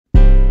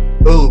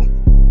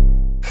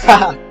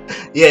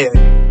Yeah.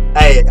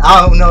 Hey,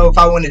 I don't know if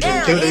I wanted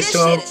to do this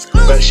to him,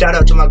 but shout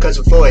out to my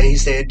cousin Floyd. He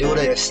said, do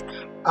this.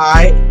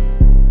 Alright?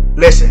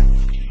 Listen.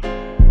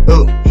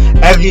 Ooh.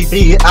 Every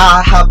beat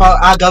I hop out,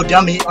 I go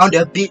dummy on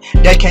the beat.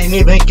 They can't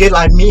even get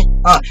like me.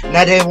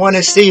 Now they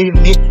wanna see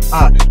me.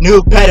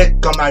 New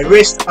Patek on my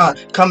wrist.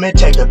 Come and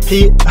take a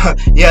peek.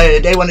 Yeah,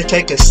 they wanna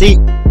take a seat.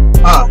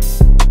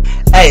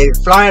 Hey,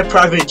 flying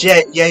private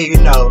jet, yeah, you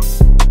know.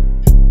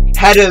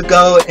 Had to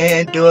go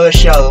and do a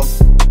show.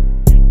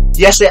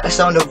 Yes, it's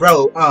on the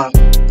road.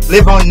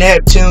 Live on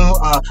Neptune.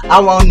 I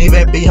won't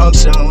even be home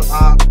soon.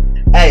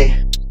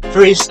 Hey,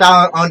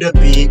 freestyle on the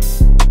beat.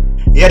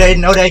 Yeah, they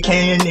know they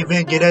can't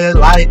even get it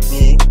like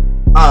me.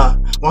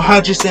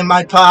 100s in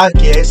my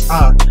pockets.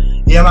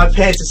 Yeah, my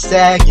pants are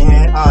sagging.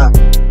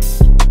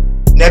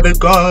 Never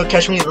gonna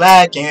catch me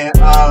lacking.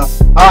 All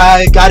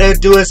I gotta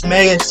do is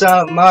make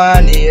some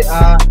money.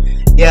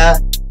 Yeah,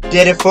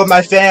 did it for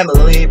my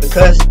family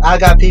because I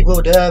got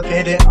people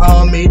dependent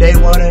on me. They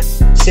wanna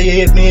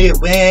see me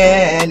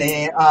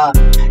winning.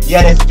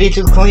 Yeah, this beat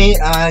too clean.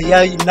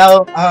 Yeah, you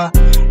know.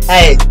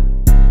 Hey,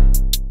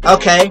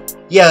 okay,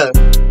 yeah,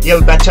 we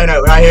about to turn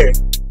up right here.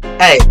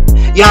 Hey,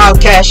 y'all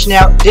cash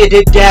now, did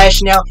it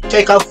dash now.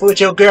 Take off with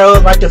your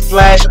girl like the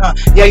Flash.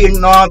 Yeah, you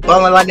know I'm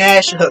ballin' like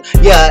Nash.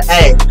 Yeah,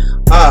 hey,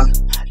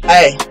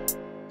 hey,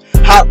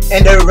 hop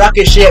in the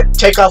rocket ship,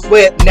 take off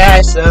with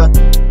NASA.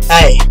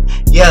 Hey,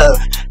 yeah,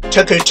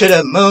 took her to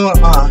the moon.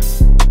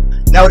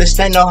 No, this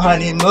ain't no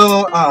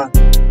honeymoon.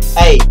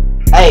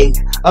 Hey,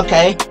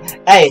 okay,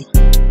 hey,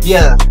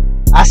 yeah.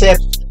 I said,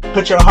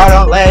 put your heart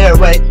on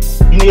layaway.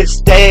 You need to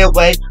stay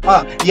away.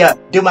 Yeah,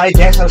 do my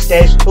dance on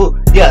stage. Ooh,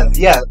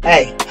 yeah,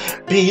 hey.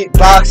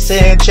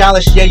 Beatboxing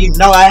challenge, yeah, you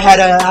know I had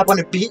a hop on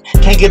the beat.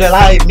 Can't get it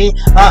like me.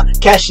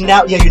 Cashing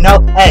out, yeah, you know.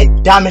 Hey,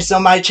 diamonds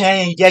on my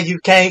chain, yeah, you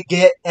can't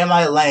get in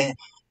my lane.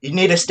 You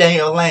need to stay in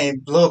your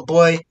lane, little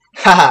boy.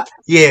 Haha,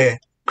 yeah,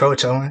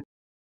 krowuhtonan.